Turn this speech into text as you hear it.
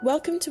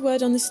Welcome to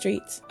Word on the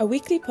Street, a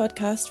weekly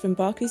podcast from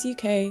Barclays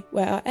UK,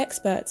 where our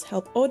experts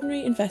help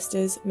ordinary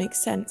investors make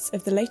sense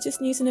of the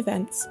latest news and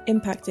events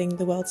impacting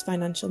the world's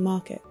financial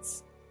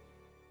markets.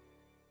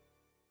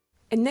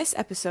 In this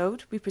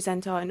episode, we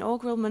present our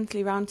inaugural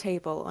monthly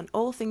roundtable on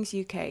all things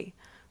UK,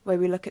 where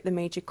we look at the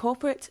major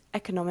corporate,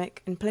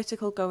 economic and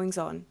political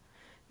goings-on,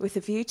 with a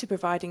view to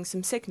providing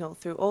some signal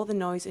through all the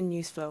noise and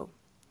news flow.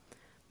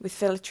 With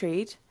Phil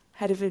Treed,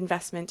 Head of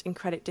Investment and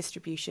Credit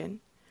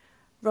Distribution,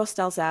 Ross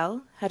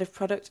Dalzell, Head of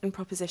Product and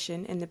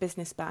Proposition in the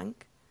Business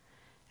Bank,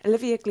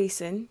 Olivia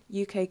Gleeson,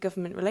 UK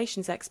Government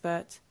Relations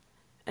Expert,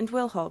 and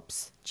Will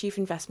Hobbs, Chief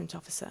Investment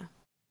Officer.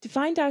 To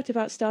find out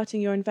about starting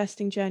your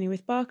investing journey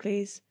with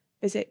Barclays,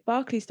 visit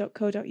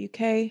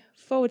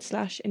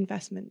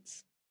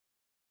barclays.co.uk/investments.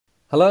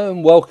 Hello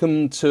and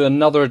welcome to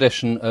another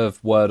edition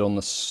of Word on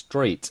the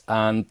Street.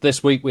 And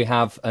this week we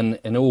have an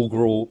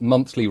inaugural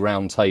monthly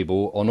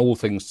roundtable on all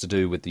things to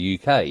do with the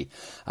UK.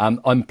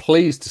 I'm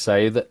pleased to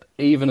say that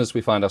even as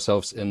we find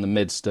ourselves in the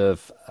midst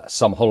of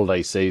some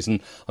holiday season,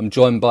 I'm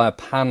joined by a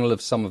panel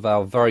of some of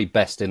our very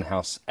best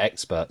in-house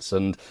experts.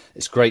 And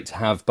it's great to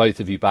have both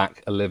of you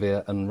back,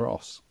 Olivia and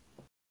Ross.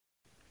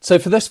 So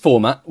for this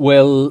format,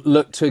 we'll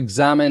look to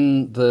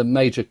examine the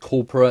major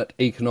corporate,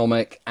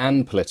 economic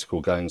and political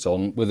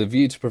goings-on with a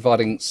view to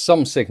providing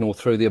some signal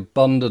through the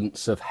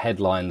abundance of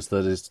headlines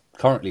that is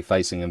currently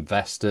facing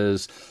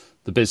investors,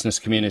 the business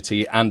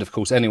community and, of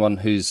course, anyone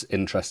who's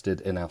interested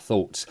in our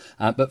thoughts.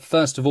 But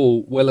first of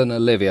all, Will and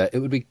Olivia, it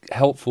would be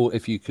helpful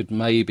if you could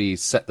maybe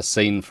set the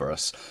scene for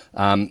us.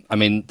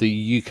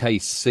 The UK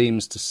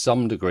seems to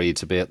some degree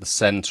to be at the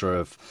centre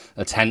of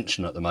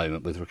attention at the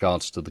moment with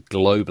regards to the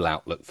global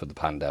outlook for the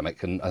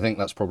pandemic. And I think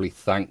that's probably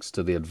thanks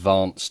to the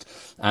advanced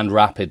and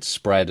rapid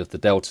spread of the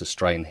Delta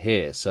strain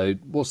here. So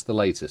what's the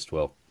latest,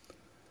 Will?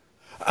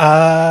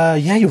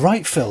 Yeah, you're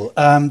right, Phil.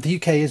 The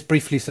UK is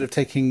briefly sort of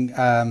taking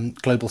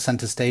global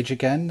centre stage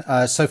again.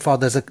 So far,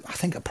 there's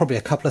probably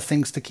a couple of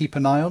things to keep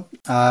an eye on.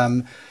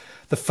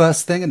 The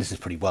first thing, and this is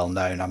pretty well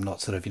known, I'm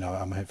not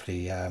I'm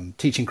hopefully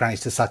teaching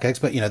grannies to suck eggs,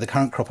 but, the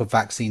current crop of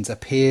vaccines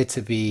appear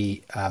to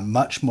be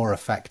much more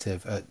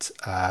effective at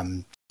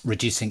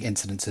reducing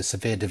incidence of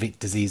severe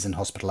disease and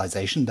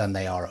hospitalisation than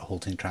they are at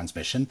halting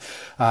transmission.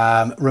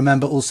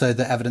 Remember also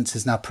that evidence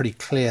is now pretty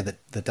clear that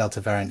the Delta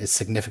variant is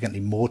significantly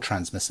more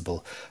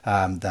transmissible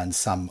than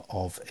some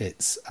of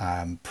its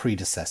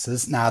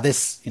predecessors. Now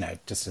this,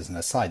 just as an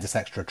aside, this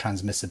extra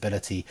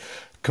transmissibility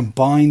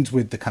combined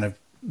with the kind of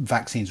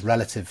vaccine's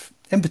relative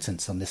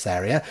impotence on this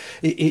area,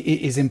 it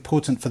is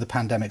important for the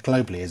pandemic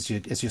globally, as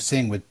you're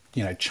seeing with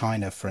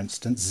China, for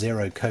instance.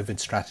 Zero COVID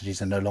strategies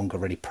are no longer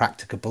really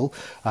practicable,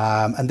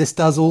 and this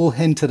does all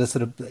hint at a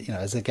sort of,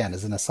 as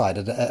an aside,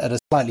 at a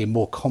slightly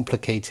more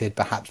complicated,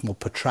 perhaps more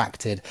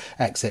protracted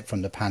exit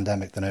from the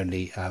pandemic than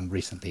only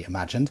recently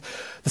imagined.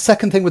 The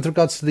second thing with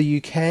regards to the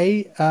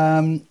UK,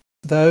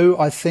 though,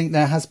 I think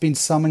there has been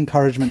some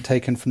encouragement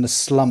taken from the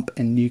slump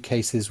in new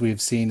cases we've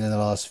seen in the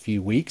last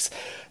few weeks.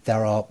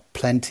 There are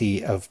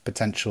plenty of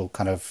potential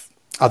kind of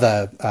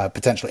other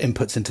potential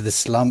inputs into this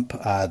slump,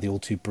 the all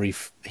too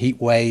brief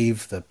heat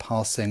wave, the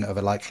passing of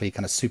a likely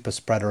kind of super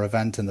spreader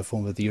event in the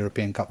form of the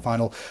European Cup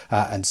final,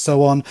 and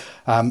so on.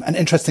 And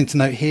interesting to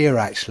note here,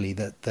 actually,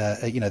 that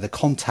the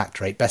contact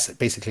rate,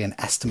 basically an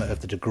estimate of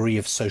the degree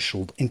of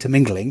social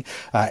intermingling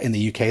in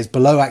the UK, is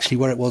below actually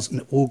where it was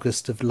in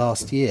August of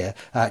last year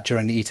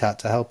during the Eat Out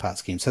to Help Out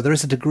scheme. So there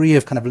is a degree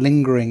of kind of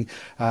lingering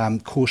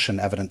caution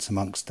evidence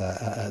amongst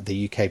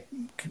the UK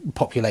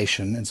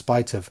population in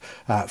spite of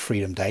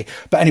Freedom Day.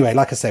 But anyway,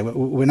 like I say,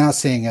 we're now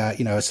seeing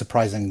a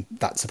surprising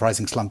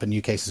slump in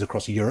new cases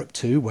across Europe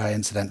too, where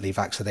incidentally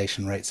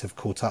vaccination rates have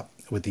caught up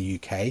with the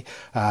UK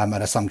and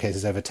in some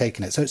cases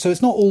overtaken it. So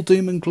it's not all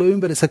doom and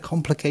gloom, but it's a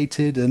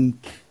complicated and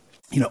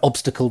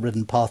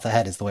obstacle-ridden path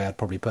ahead is the way I'd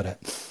probably put it.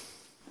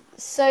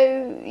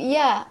 So,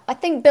 yeah, I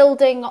think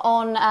building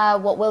on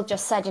what Will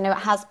just said, it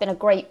has been a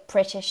great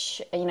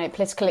British,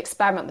 political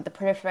experiment with the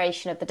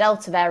proliferation of the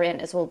Delta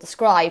variant, as Will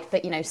described,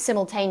 but,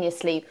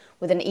 simultaneously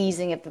with an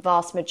easing of the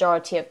vast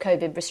majority of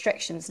COVID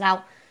restrictions.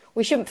 Now,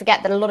 we shouldn't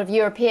forget that a lot of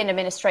European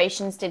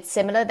administrations did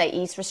similar. They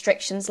eased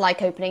restrictions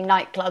like opening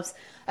nightclubs,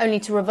 only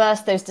to reverse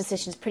those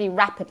decisions pretty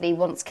rapidly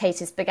once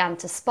cases began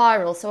to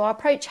spiral. So our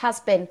approach has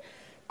been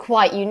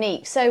quite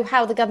unique. So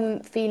how the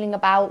government feeling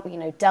about,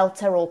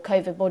 Delta or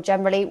COVID more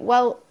generally?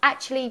 Well,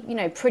 actually,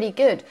 pretty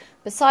good.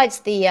 Besides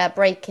the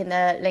break in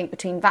the link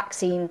between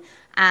vaccine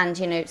and,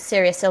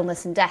 serious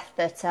illness and death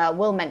that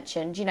Will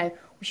mentioned,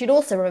 we should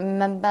also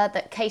remember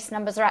that case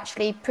numbers are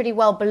actually pretty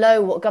well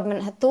below what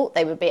government had thought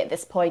they would be at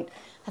this point.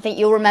 I think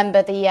you'll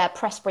remember the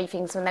press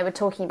briefings when they were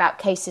talking about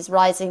cases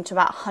rising to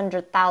about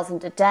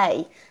 100,000 a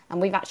day, and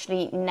we've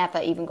actually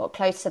never even got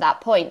close to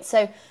that point.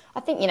 So I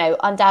think,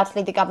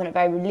 undoubtedly the government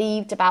are very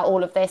relieved about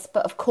all of this,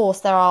 but of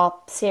course there are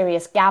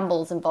serious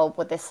gambles involved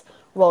with this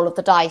roll of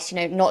the dice,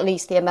 not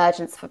least the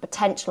emergence of a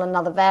potential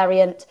another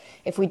variant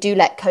if we do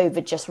let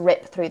COVID just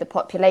rip through the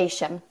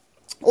population.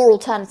 Or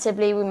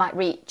alternatively, we might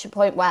reach a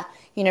point where,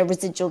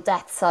 residual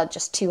deaths are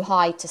just too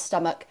high to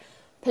stomach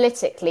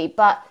politically.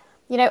 But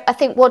I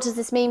think, what does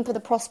this mean for the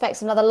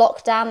prospects of another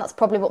lockdown? That's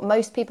probably what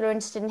most people are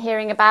interested in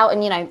hearing about.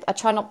 And, I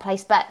try not to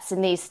place bets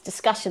in these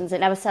discussions. It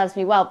never serves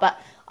me well. But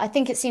I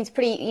think it seems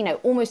pretty,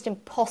 almost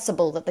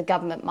impossible that the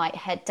government might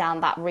head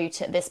down that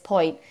route at this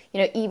point,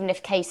 even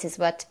if cases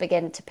were to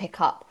begin to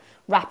pick up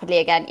rapidly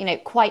again.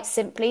 Quite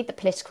simply, the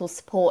political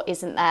support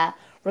isn't there.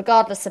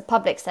 Regardless of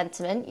public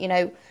sentiment,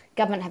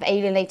 government have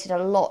alienated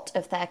a lot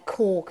of their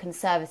core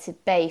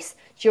Conservative base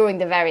during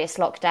the various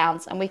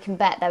lockdowns. And we can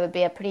bet there would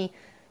be a pretty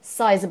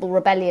sizable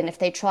rebellion if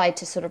they tried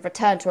to sort of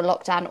return to a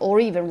lockdown or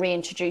even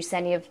reintroduce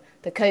any of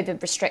the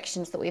COVID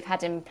restrictions that we've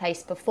had in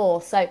place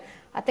before. So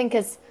I think,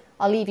 as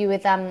I'll leave you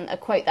with a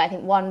quote that I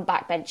think one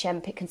backbench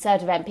MP,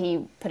 Conservative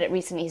MP put it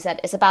recently. He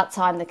said, "It's about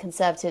time the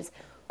Conservatives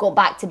got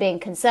back to being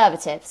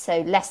Conservative,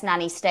 so less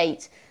nanny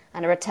state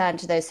and a return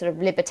to those sort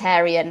of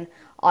libertarian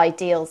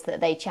ideals that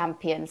they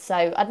champion."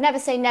 So I'd never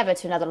say never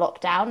to another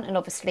lockdown, and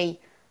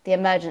obviously the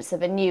emergence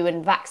of a new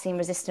and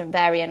vaccine-resistant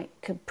variant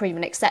could prove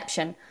an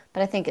exception,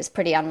 but I think it's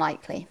pretty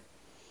unlikely.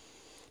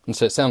 And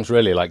so it sounds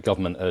really like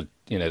government are,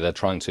 they're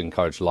trying to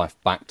encourage life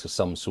back to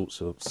some sort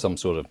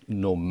of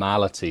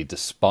normality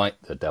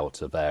despite the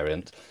Delta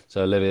variant.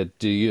 So Olivia,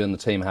 do you and the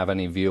team have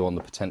any view on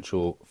the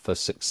potential for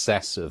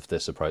success of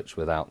this approach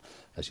without,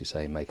 as you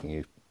say, making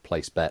you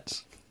place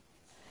bets?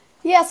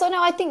 Yeah, so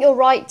no, I think you're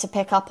right to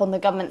pick up on the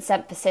government's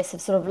emphasis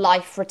of sort of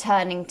life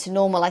returning to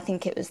normal. I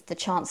think it was the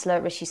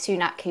Chancellor, Rishi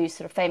Sunak, who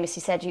sort of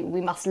famously said,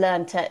 we must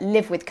learn to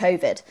live with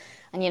COVID.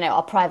 And,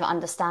 our private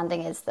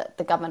understanding is that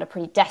the government are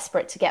pretty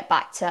desperate to get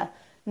back to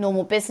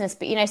normal business.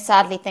 But,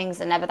 sadly,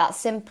 things are never that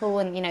simple.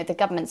 And, the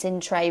government's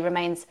in-tray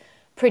remains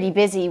pretty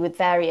busy with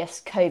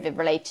various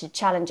COVID-related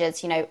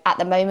challenges. At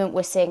the moment,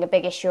 we're seeing a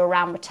big issue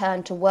around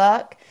return to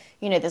work.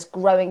 There's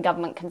growing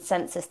government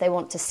consensus. They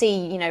want to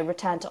see,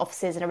 return to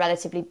offices in a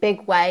relatively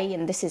big way.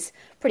 And this is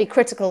pretty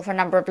critical for a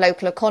number of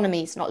local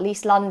economies, not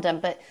least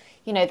London. But,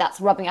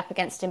 that's rubbing up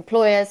against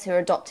employers who are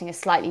adopting a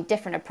slightly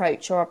different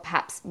approach or are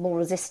perhaps more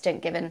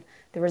resistant given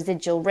the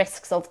residual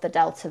risks of the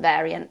Delta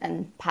variant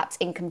and perhaps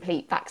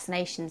incomplete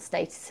vaccination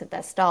status of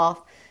their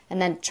staff.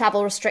 And then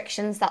travel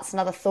restrictions, that's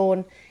another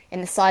thorn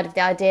in the side of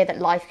the idea that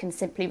life can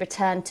simply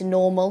return to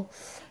normal.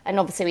 And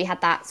obviously we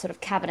had that sort of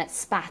cabinet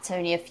spat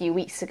only a few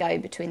weeks ago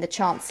between the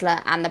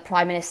Chancellor and the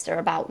Prime Minister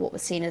about what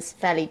was seen as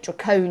fairly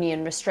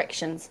draconian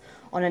restrictions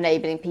on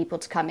enabling people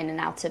to come in and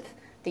out of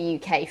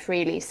the UK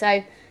freely.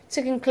 So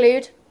to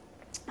conclude,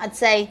 I'd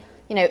say,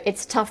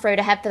 it's a tough road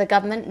ahead for the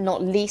government,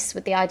 not least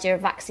with the idea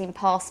of vaccine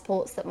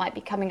passports that might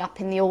be coming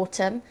up in the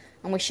autumn.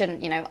 And we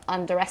shouldn't,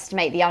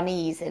 underestimate the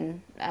unease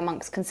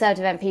amongst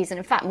Conservative MPs and,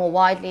 in fact, more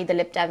widely, the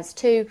Lib Dems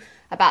too,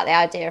 about the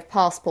idea of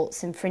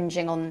passports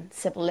infringing on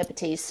civil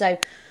liberties. So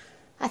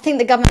I think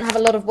the government have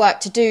a lot of work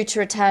to do to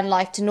return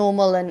life to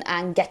normal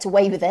and get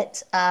away with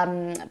it,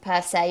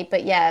 per se.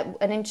 But yeah,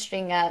 an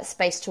interesting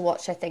space to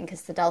watch, I think,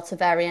 as the Delta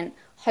variant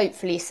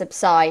hopefully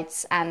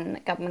subsides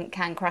and government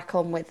can crack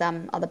on with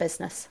other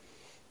business.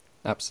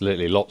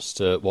 Absolutely. Lots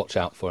to watch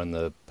out for in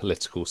the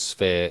political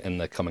sphere in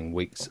the coming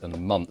weeks and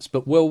months.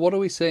 But Will, what are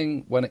we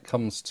seeing when it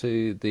comes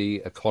to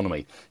the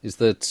economy? Is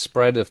the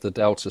spread of the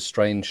Delta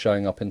strain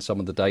showing up in some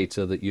of the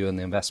data that you and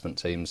the investment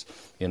teams,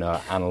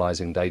 are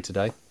analysing day to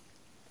day?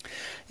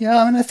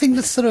 Yeah, I think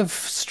the sort of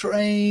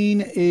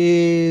strain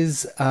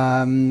is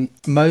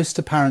most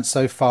apparent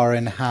so far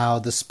in how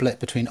the split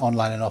between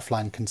online and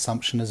offline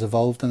consumption has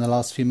evolved in the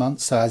last few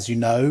months. So as you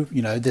know,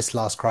 this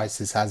last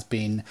crisis has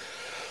been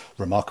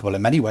remarkable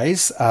in many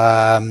ways,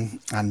 and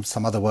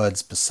some other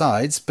words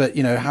besides. But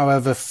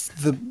however,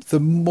 the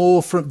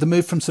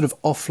move from sort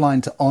of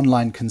offline to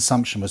online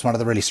consumption was one of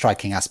the really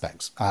striking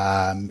aspects.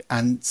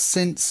 And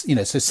since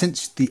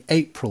the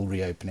April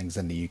reopenings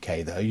in the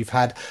UK, though, you've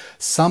had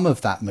some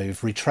of that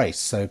move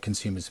retraced. So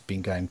consumers have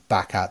been going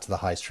back out to the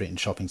high street and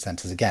shopping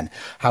centres again.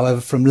 However,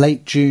 from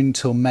late June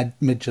till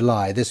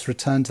mid-July, this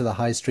return to the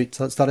high street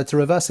started to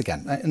reverse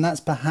again, and that's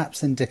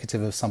perhaps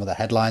indicative of some of the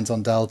headlines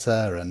on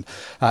Delta and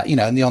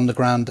and the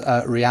on-the-ground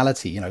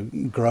reality,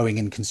 growing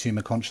in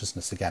consumer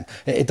consciousness again.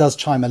 It does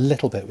chime a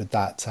little bit with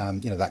that,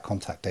 that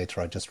contact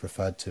data I just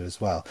referred to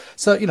as well.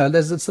 So,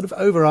 there's a sort of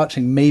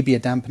overarching, maybe a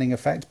dampening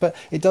effect, but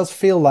it does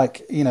feel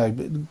like,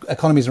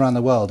 economies around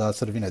the world are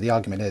sort of, the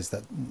argument is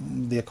that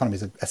the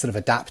economies are sort of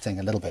adapting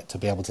a little bit to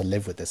be able to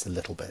live with this a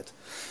little bit.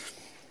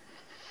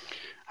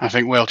 I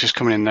think, Will, just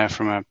coming in there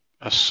from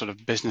a sort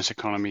of business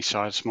economy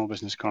side, small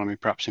business economy,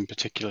 perhaps in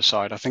particular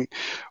side, I think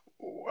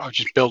I'll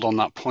just build on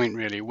that point,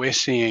 really. We're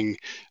seeing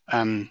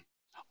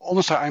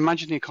almost, I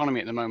imagine the economy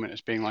at the moment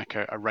as being like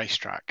a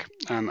racetrack,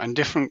 and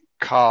different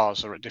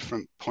cars are at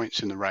different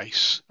points in the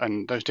race,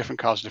 and those different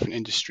cars are different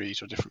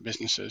industries or different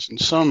businesses. And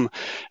some,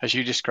 as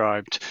you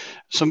described,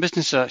 some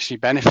businesses actually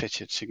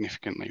benefited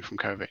significantly from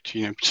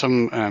COVID.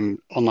 Some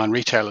online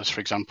retailers,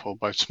 for example,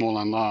 both small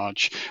and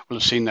large, will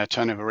have seen their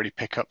turnover really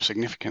pick up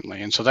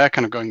significantly. And so they're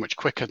kind of going much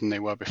quicker than they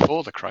were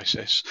before the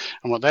crisis.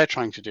 And what they're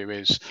trying to do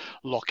is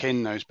lock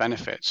in those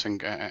benefits and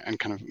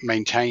kind of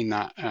maintain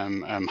that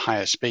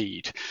higher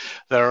speed.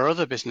 There are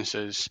other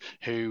businesses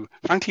who,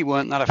 frankly,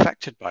 weren't that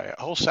affected by it.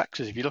 Whole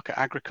sectors, if you look at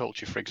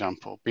agriculture, for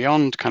example,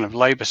 beyond kind of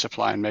labour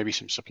supply and maybe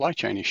some supply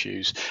chain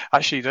issues,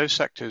 actually those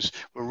sectors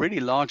were really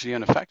largely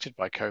unaffected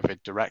by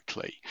COVID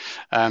directly.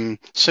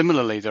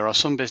 Similarly, there are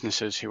some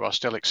businesses who are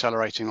still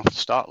accelerating off the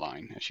start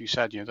line. As you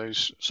said,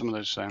 some of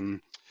those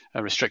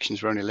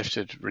restrictions were only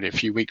lifted really a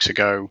few weeks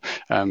ago,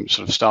 sort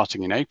of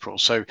starting in April.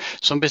 So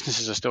some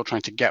businesses are still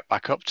trying to get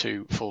back up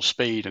to full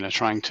speed and are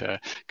trying to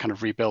kind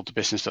of rebuild the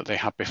business that they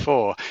had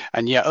before.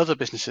 And yet other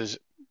businesses,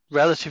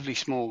 relatively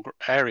small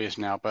areas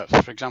now, but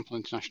for example,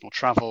 international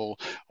travel,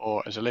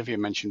 or as Olivia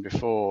mentioned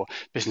before,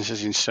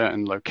 businesses in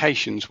certain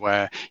locations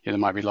where there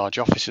might be large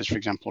offices, for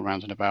example,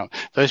 around and about,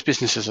 those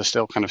businesses are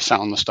still kind of sat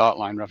on the start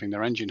line revving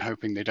their engine,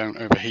 hoping they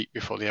don't overheat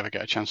before they ever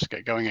get a chance to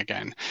get going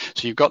again.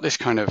 So you've got this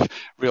kind of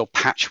real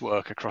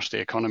patchwork across the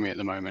economy at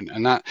the moment,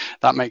 and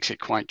that makes it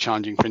quite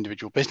challenging for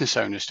individual business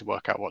owners to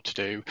work out what to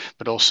do,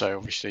 but also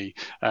obviously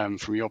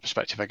from your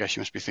perspective, I guess you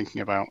must be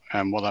thinking about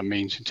what that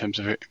means in terms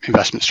of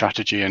investment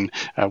strategy and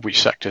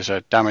which sectors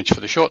are damaged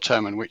for the short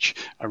term and which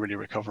are really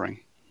recovering.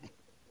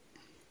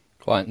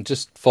 Quite. And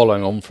just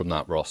following on from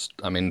that, Ross,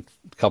 I mean,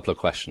 a couple of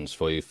questions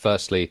for you.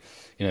 Firstly,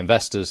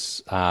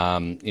 investors,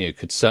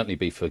 could certainly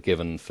be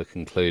forgiven for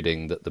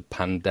concluding that the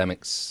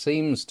pandemic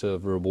seems to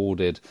have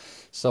rewarded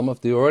some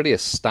of the already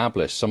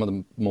established, some of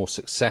the more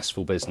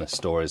successful business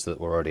stories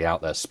that were already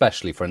out there,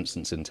 especially, for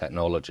instance, in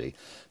technology.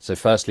 So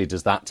firstly,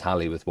 does that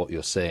tally with what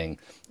you're seeing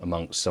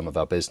amongst some of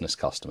our business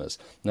customers?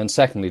 And then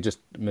secondly, just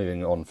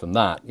moving on from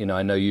that,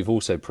 I know you've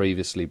also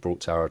previously brought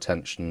to our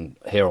attention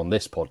here on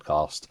this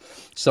podcast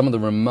some of the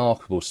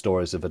remarkable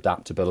stories of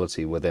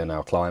adaptability within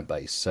our client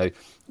base. So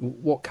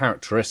what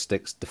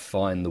characteristics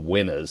define the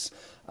winners,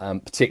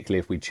 particularly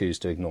if we choose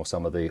to ignore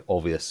some of the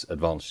obvious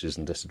advantages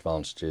and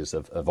disadvantages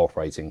of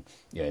operating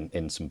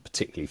in some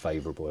particularly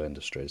favourable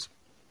industries?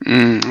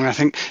 I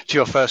think to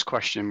your first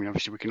question,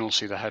 obviously we can all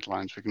see the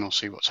headlines, we can all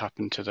see what's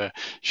happened to the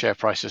share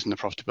prices and the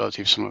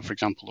profitability of some of, for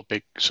example, the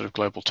big sort of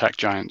global tech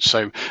giants.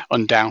 So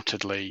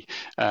undoubtedly,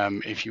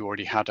 if you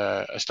already had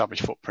a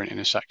established footprint in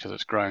a sector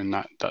that's grown,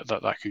 that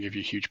could give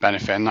you a huge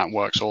benefit, and that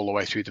works all the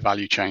way through the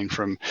value chain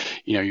from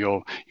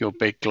your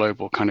big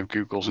global kind of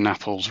Googles and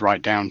Apples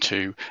right down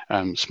to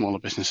smaller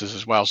businesses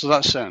as well. So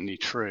that's certainly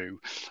true.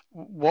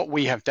 What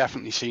we have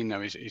definitely seen,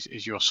 though,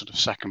 is your sort of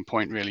second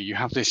point, really. You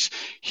have this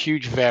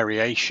huge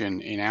variation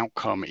in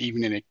outcome,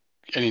 even in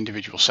an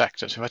individual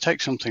sector. So if I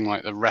take something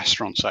like the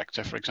restaurant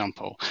sector, for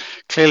example,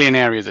 clearly an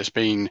area that's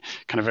been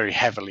kind of very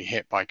heavily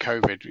hit by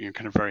COVID,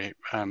 kind of very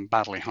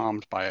badly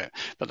harmed by it.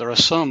 But there are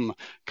some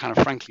kind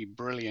of frankly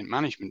brilliant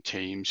management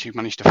teams who've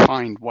managed to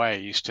find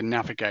ways to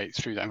navigate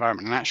through that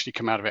environment and actually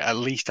come out of it at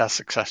least as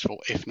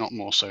successful, if not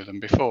more so than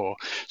before.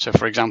 So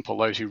for example,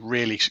 those who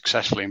really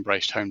successfully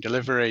embraced home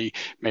delivery,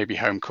 maybe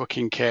home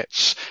cooking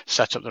kits,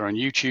 set up their own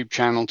YouTube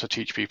channel to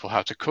teach people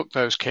how to cook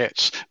those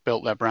kits,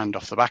 built their brand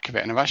off the back of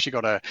it, and have actually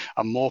got a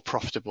more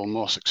profitable,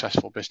 more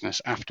successful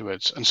business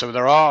afterwards. And so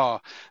there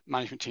are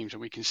management teams, and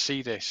we can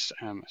see this,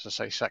 as I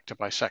say, sector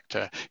by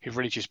sector, who've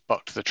really just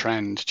bucked the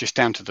trend, just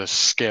down to the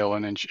skill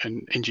and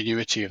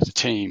ingenuity of the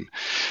team.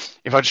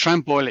 If I just try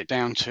and boil it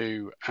down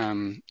to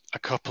a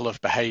couple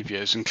of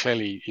behaviours, and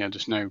clearly,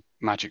 there's no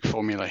magic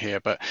formula here,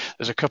 but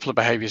there's a couple of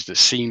behaviours that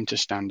seem to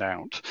stand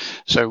out.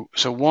 So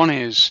one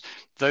is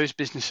those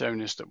business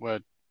owners that were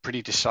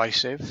pretty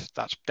decisive.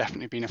 That's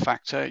definitely been a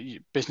factor.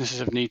 Businesses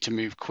have need to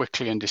move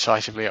quickly and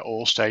decisively at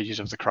all stages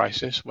of the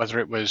crisis, whether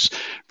it was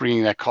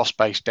bringing their cost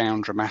base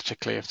down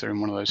dramatically if they're in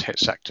one of those hit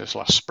sectors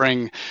last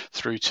spring,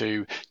 through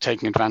to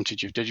taking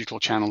advantage of digital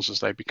channels as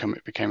they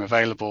became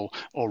available,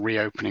 or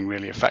reopening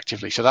really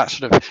effectively. So that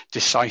sort of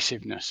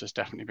decisiveness has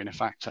definitely been a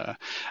factor.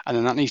 And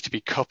then that needs to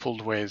be coupled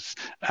with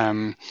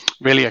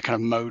really a kind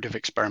of mode of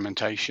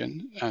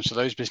experimentation. So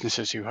those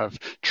businesses who have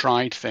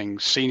tried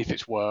things, seen if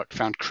it's worked,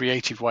 found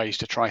creative ways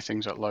to try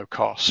things at low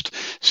cost,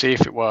 see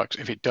if it works.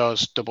 If it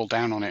does, double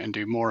down on it and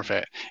do more of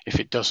it. If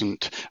it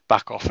doesn't,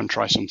 back off and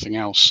try something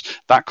else.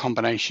 That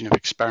combination of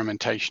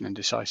experimentation and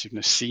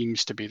decisiveness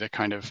seems to be the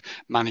kind of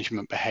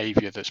management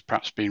behavior that's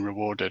perhaps been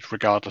rewarded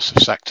regardless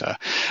of sector.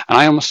 And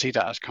I almost see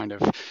that as kind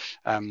of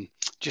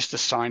just a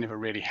sign of a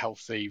really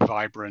healthy,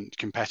 vibrant,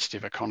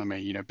 competitive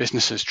economy.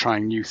 Businesses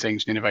trying new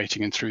things and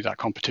innovating, and through that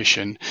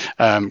competition,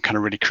 kind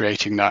of really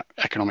creating that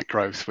economic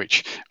growth,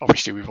 which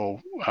obviously we've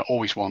all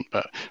always want,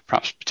 but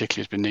perhaps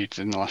particularly has been needed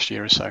in the last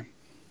year or so.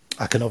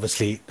 I can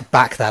obviously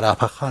back that up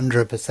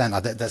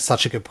 100%. That's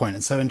such a good point,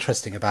 and so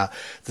interesting about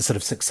the sort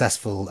of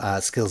successful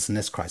skills in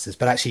this crisis.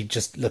 But actually,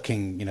 just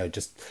looking,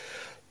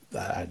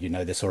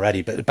 this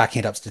already, but backing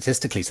it up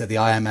statistically. So the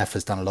IMF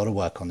has done a lot of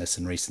work on this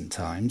in recent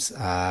times,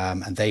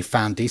 and they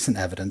found decent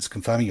evidence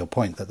confirming your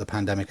point that the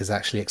pandemic has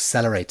actually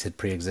accelerated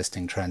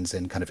pre-existing trends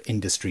in kind of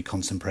industry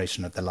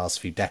concentration of the last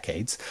few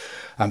decades.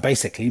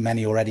 Basically,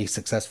 many already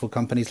successful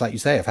companies, like you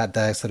say, have had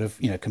their sort of,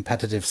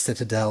 competitive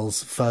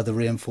citadels further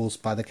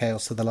reinforced by the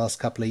chaos of the last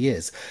couple of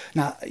years.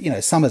 Now,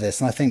 some of this,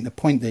 and I think the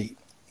point that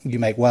you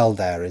make well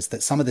there, is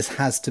that some of this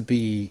has to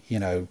be,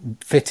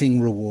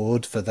 fitting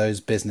reward for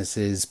those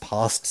businesses'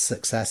 past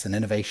success and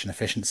innovation,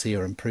 efficiency,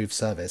 or improved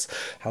service.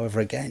 However,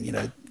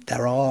 again,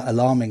 there are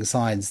alarming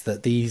signs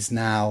that these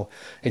now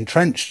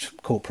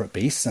entrenched corporate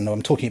beasts, and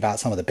I'm talking about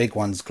some of the big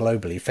ones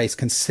globally, face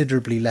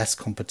considerably less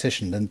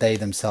competition than they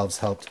themselves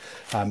helped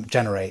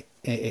generate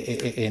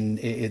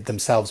in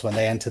themselves when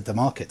they entered the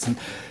markets. And,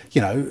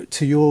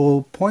 to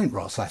your point,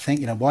 Ross, I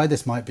think, why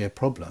this might be a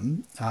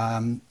problem.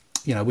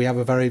 We have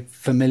a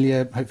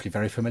hopefully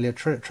very familiar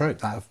trope,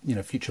 that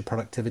of, future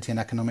productivity and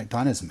economic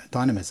dynamism.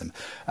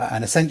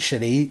 And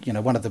essentially,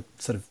 one of the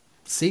sort of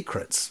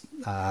secrets,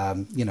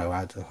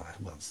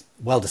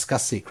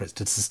 well-discussed secrets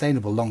to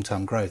sustainable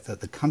long-term growth at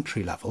the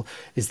country level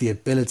is the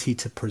ability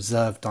to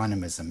preserve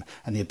dynamism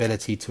and the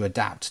ability to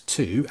adapt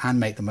to and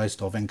make the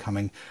most of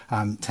incoming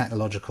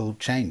technological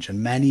change.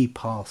 And many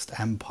past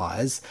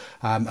empires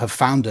have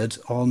founded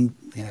on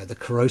the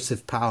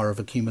corrosive power of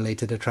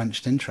accumulated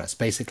entrenched interest.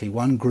 Basically,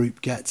 one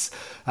group gets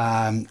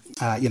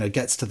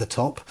to the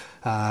top,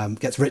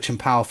 gets rich and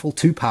powerful,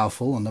 too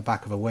powerful on the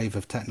back of one wave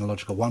of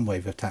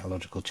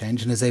technological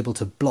change, and is able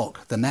to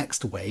block the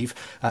next wave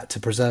to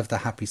preserve the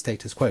happy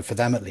status quo, for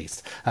them at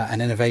least.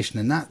 And innovation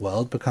in that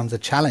world becomes a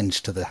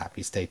challenge to the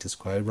happy status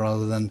quo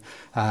rather than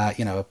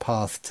a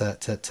path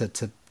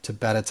to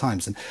better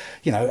times. And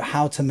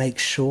how to make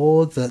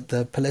sure that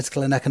the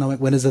political and economic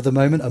winners of the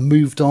moment are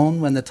moved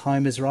on when the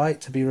time is right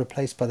to be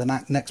replaced by the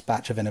next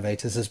batch of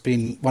innovators has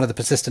been one of the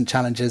persistent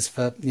challenges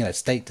for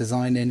state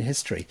design in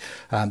history.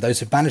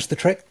 Those who've managed the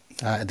trick,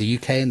 the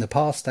UK in the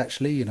past,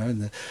 actually, in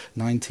the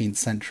 19th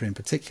century in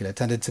particular,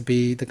 tended to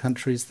be the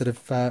countries that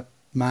have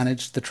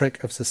managed the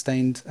trick of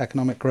sustained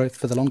economic growth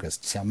for the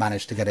longest. See, I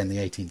managed to get in the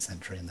 18th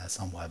century in there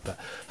somewhere, but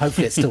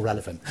hopefully it's still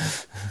relevant.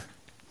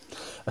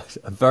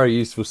 A very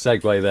useful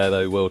segue there,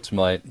 though, Will, to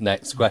my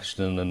next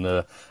question. And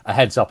a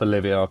heads up,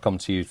 Olivia, I'll come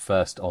to you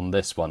first on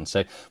this one.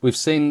 So we've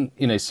seen,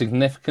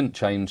 significant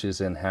changes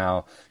in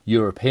how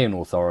European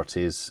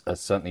authorities are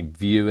certainly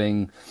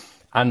viewing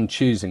and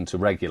choosing to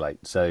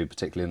regulate. So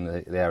particularly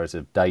in the areas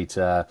of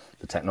data,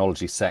 the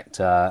technology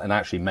sector, and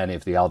actually many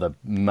of the other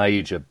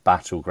major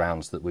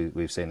battlegrounds that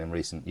we've seen in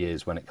recent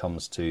years when it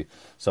comes to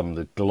some of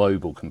the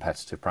global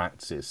competitive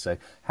practices. So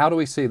how do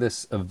we see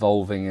this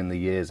evolving in the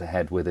years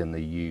ahead within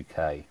the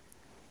UK?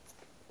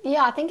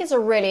 Yeah, I think it's a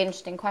really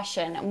interesting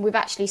question. And we've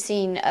actually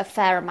seen a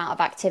fair amount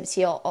of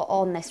activity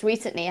on this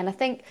recently. And I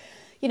think,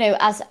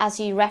 as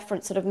you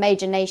referenced, sort of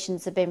major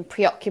nations have been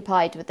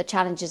preoccupied with the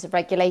challenges of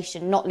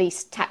regulation, not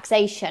least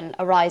taxation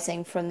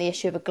arising from the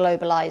issue of a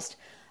globalised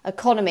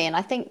economy. And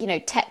I think,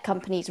 tech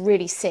companies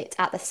really sit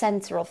at the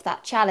centre of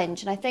that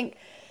challenge. And I think,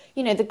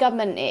 the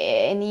government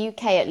in the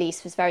UK, at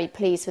least, was very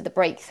pleased with the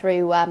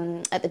breakthrough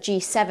at the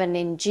G7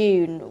 in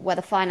June, where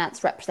the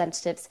finance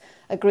representatives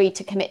agreed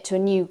to commit to a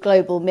new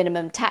global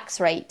minimum tax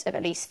rate of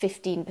at least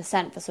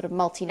 15% for sort of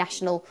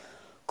multinational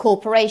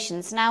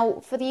corporations. Now,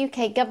 for the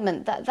UK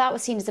government, that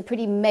was seen as a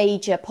pretty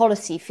major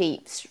policy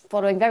feat,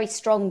 following very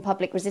strong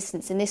public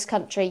resistance in this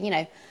country,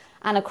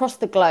 and across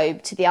the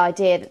globe to the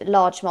idea that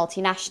large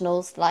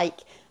multinationals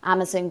like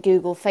Amazon,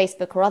 Google,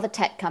 Facebook, or other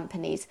tech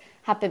companies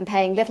have been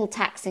paying little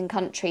tax in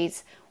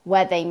countries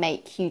where they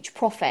make huge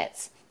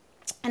profits.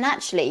 And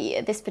actually,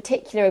 this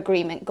particular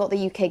agreement got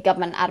the UK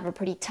government out of a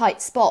pretty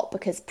tight spot,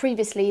 because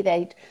previously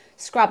they'd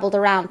scrabbled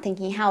around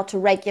thinking how to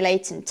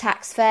regulate and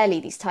tax fairly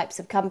these types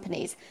of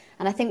companies.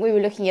 And I think we were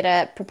looking at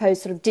a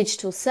proposed sort of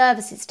digital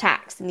services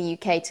tax in the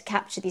UK to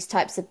capture these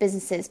types of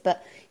businesses,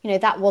 but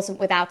that wasn't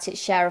without its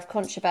share of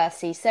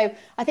controversy. So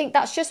I think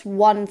that's just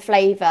one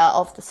flavour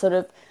of the sort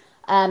of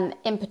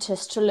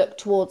impetus to look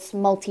towards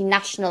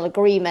multinational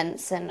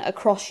agreements and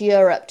across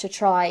Europe to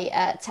try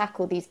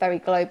tackle these very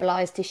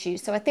globalised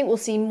issues. So I think we'll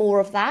see more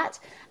of that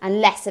and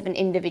less of an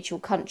individual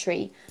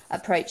country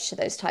approach to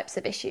those types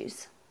of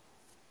issues.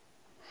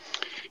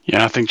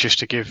 Yeah, I think just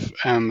to give,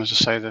 as I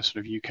say, the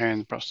sort of UK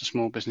and perhaps the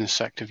small business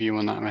sector view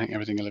on that, I think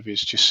everything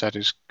Olivia's just said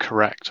is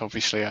correct.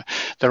 Obviously,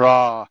 there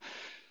are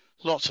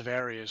lots of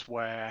areas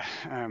where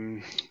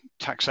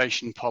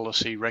taxation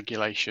policy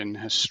regulation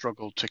has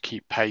struggled to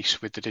keep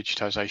pace with the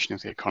digitisation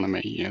of the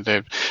economy.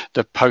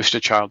 The poster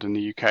child in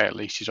the UK, at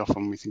least, is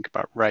often when we think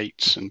about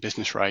rates and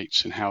business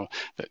rates and how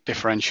the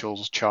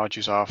differentials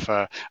charges are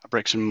for a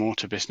bricks and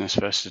mortar business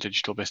versus a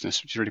digital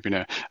business, which has really been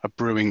a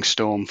brewing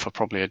storm for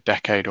probably a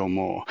decade or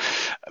more.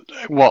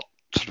 What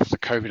sort of the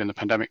COVID and the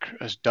pandemic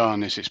has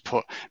done is it's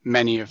put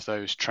many of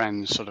those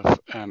trends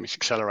it's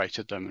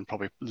accelerated them and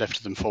probably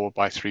lifted them forward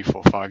by 3,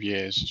 4, 5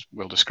 years, as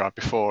Will described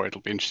before.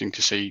 It'll be interesting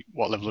to see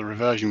what level of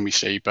reversion we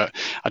see, but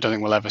I don't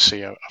think we'll ever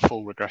see a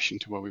full regression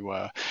to where we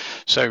were.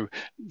 So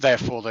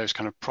therefore, those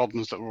kind of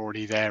problems that were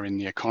already there in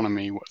the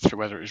economy, through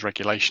whether it was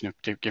regulation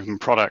of given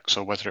products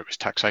or whether it was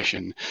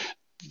taxation,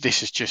 this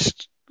has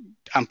just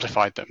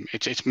amplified them.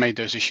 It's made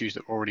those issues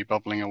that were already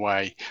bubbling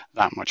away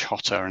that much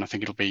hotter, and I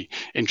think it'll be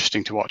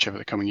interesting to watch over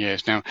the coming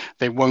years. Now,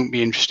 they won't be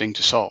easy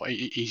to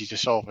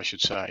solve, I should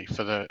say,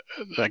 for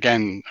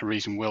again, a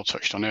reason Will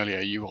touched on earlier.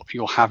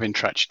 You'll have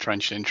entrenched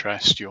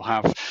interest. You'll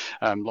have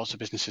lots of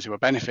businesses who are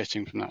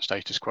benefiting from that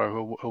status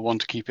quo who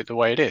want to keep it the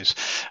way it is,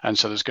 and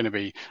so there's going to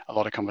be a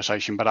lot of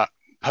conversation. But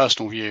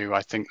personal view,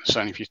 I think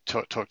certainly if you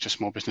talk to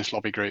small business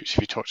lobby groups,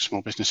 if you talk to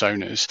small business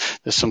owners,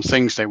 there's some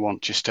things they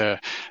want just to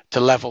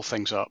level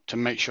things up, to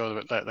make sure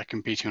that they're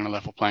competing on a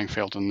level playing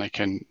field, and they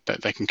can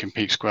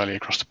compete squarely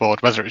across the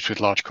board, whether it's with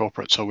large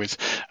corporates or with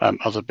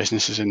other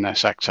businesses in their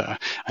sector.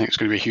 I think it's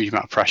going to be a huge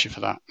amount of pressure for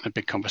that, a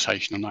big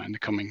conversation on that in the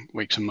coming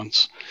weeks and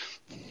months.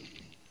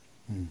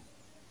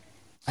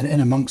 And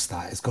in amongst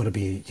that, it's got to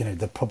be,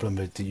 the problem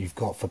that you've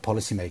got for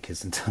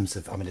policymakers in terms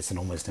of, it's an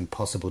almost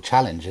impossible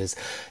challenge is,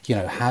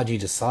 how do you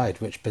decide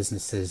which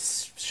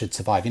businesses should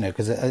survive?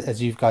 Because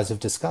as you guys have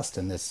discussed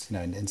in this,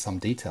 in some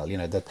detail,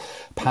 the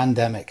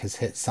pandemic has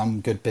hit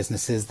some good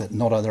businesses that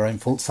not are their own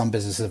fault. Some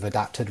businesses have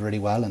adapted really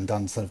well and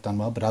done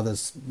well, but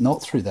others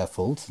not through their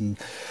fault and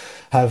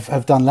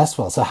have done less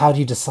well. So how do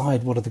you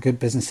decide what are the good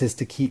businesses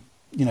to keep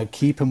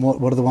and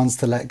what are the ones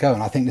to let go?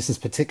 And I think this is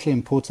particularly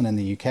important in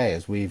the UK,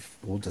 as we've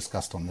all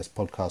discussed on this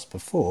podcast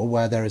before,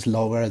 where there has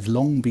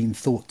long been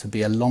thought to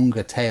be a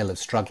longer tail of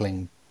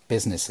struggling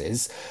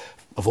businesses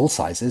of all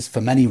sizes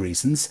for many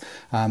reasons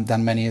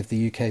than many of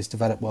the UK's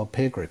developed world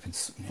peer group. And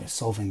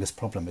solving this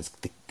problem is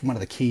one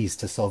of the keys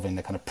to solving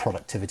the kind of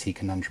productivity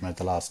conundrum of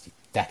the last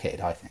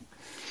decade, I think.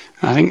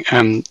 I think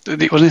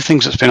one of the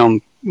things that's been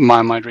on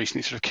my mind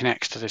recently sort of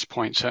connects to this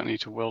point, certainly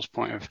to Will's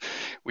point of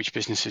which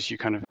businesses you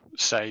kind of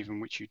save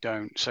and which you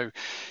don't. So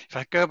if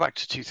I go back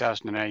to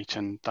 2008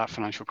 and that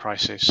financial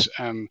crisis,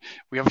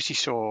 we obviously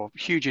saw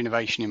huge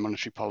innovation in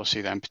monetary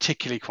policy then,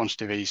 particularly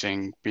quantitative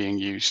easing being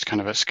used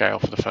kind of at scale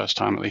for the first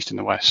time, at least in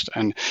the West.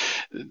 And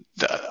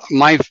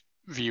my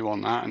view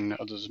on that, and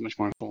others much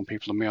more informed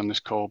people than me on this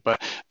call,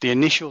 but the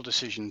initial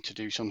decision to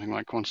do something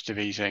like quantitative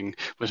easing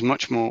was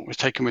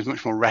taken with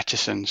much more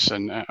reticence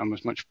and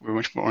we were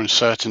much more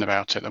uncertain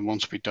about it than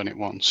once we'd done it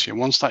once.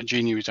 Once that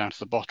genie was out of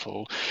the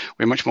bottle,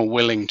 we're much more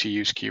willing to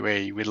use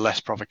QE with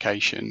less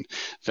provocation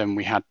than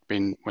we had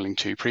been willing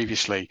to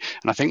previously.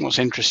 And I think what's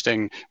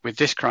interesting with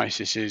this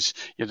crisis is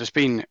there's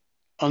been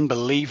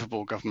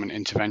unbelievable government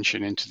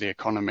intervention into the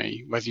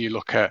economy, whether you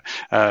look at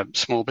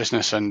small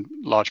business and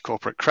large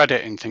corporate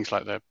credit in things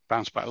like the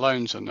bounce back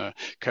loans and the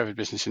COVID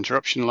business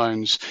interruption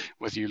loans,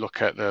 whether you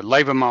look at the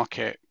labour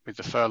market with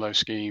the furlough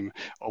scheme,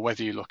 or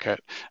whether you look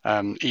at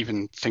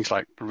even things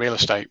like real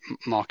estate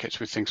markets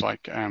with things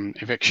like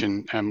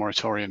eviction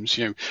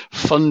moratoriums,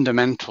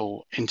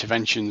 fundamental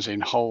interventions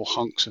in whole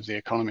hunks of the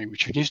economy,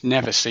 which we've just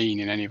never seen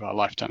in any of our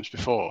lifetimes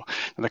before.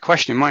 And the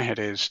question in my head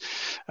is,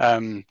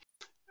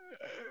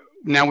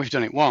 now we've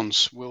done it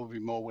once, we'll be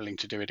more willing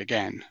to do it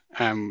again.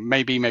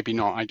 Maybe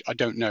not, I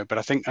don't know. But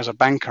I think as a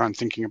banker, I'm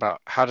thinking about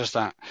how does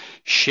that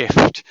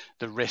shift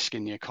the risk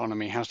in the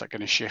economy? How's that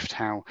going to shift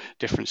how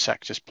different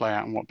sectors play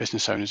out and what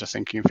business owners are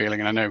thinking and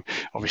feeling? And I know,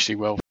 obviously,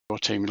 Will, your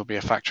team, it'll be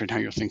a factor in how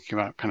you're thinking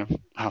about kind of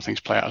how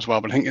things play out as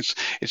well. But I think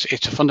it's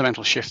a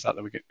fundamental shift that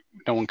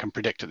no one can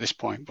predict at this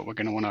point, but we're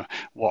going to want to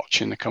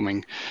watch in the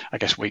coming, I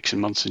guess, weeks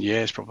and months and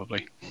years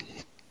probably.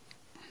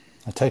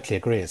 I totally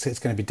agree. It's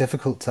going to be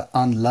difficult to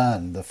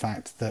unlearn the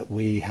fact that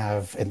we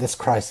have, in this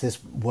crisis,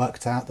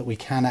 worked out that we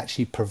can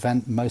actually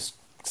prevent most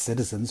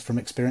citizens from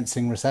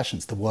experiencing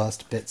recessions, the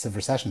worst bits of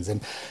recessions.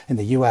 In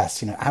the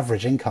US,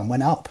 average income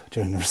went up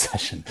during the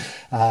recession.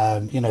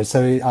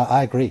 So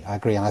I agree.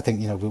 And I think,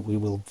 we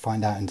will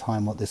find out in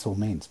time what this all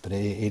means. But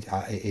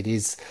it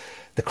is,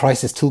 the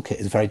crisis toolkit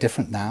is very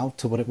different now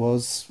to what it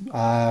was,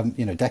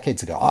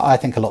 decades ago. I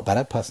think a lot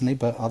better personally,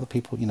 but other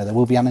people, there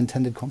will be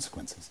unintended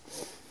consequences.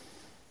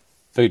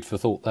 Food for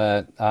thought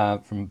there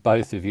from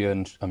both of you,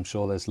 and I'm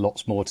sure there's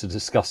lots more to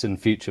discuss in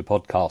future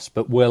podcasts.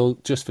 But Will,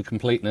 just for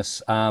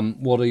completeness,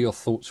 what are your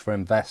thoughts for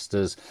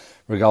investors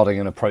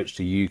regarding an approach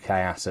to UK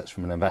assets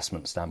from an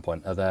investment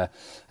standpoint? Are there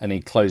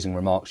any closing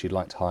remarks you'd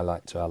like to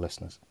highlight to our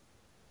listeners?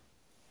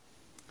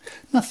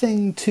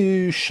 Nothing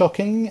too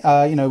shocking.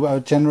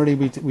 Generally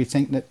we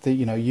think that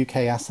the UK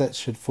assets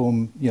should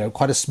form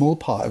quite a small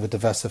part of a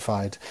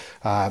diversified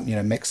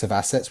mix of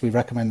assets. We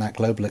recommend that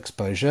global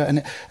exposure.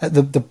 And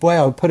the way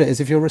I would put it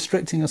is, if you're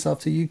restricting yourself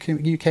to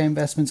UK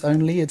investments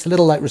only, it's a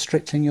little like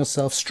restricting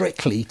yourself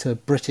strictly to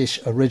British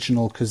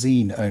original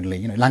cuisine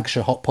only.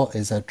 Lancashire hot pot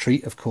is a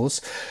treat, of course.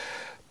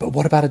 But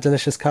what about a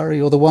delicious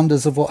curry, or the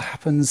wonders of what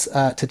happens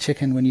to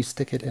chicken when you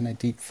stick it in a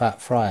deep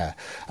fat fryer?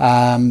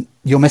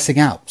 You're missing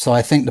out. So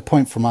I think the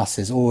point from us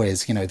is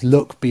always,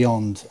 look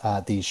beyond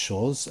these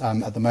shores.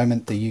 At the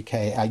moment, the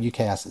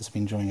UK assets have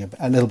been enjoying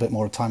a little bit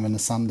more time in the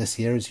sun this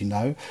year, as you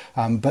know.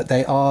 But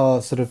they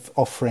are sort of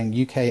offering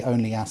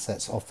UK-only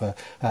assets, offer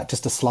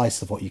just a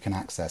slice of what you can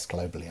access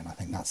globally. And I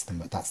think that's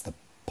the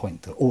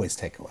point to always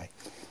take away.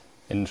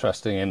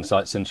 Interesting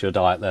insights into your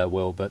diet there,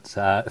 Will, but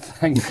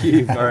thank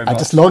you very much. I'm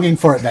just longing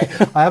for it, mate.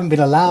 I haven't been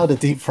allowed a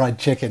deep fried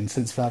chicken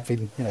since I've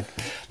been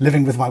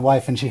living with my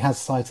wife and she has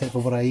sight over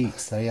what I eat.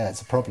 So yeah,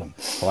 it's a problem.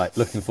 Right,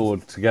 looking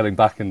forward to getting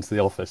back into the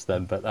office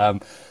then. But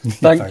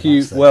thank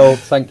you,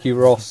 thank you,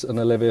 Ross and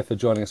Olivia, for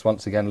joining us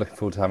once again. Looking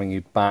forward to having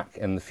you back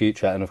in the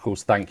future. And of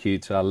course, thank you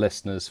to our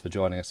listeners for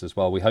joining us as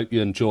well. We hope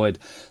you enjoyed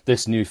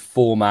this new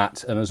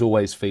format, and as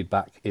always,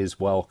 feedback is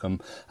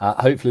welcome.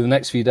 Hopefully the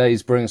next few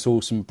days bring us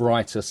all some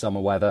brighter summer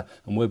weather,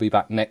 and we'll be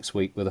back next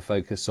week with a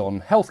focus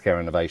on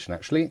healthcare innovation,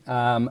 actually,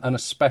 and a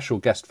special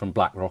guest from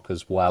BlackRock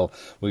as well.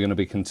 We're going to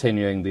be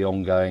continuing the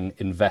ongoing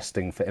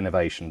investing for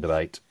innovation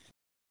debate.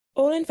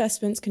 All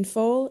investments can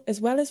fall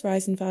as well as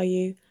rise in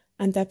value,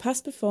 and their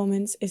past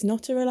performance is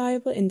not a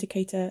reliable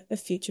indicator of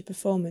future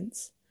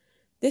performance.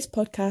 This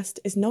podcast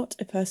is not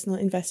a personal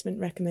investment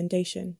recommendation.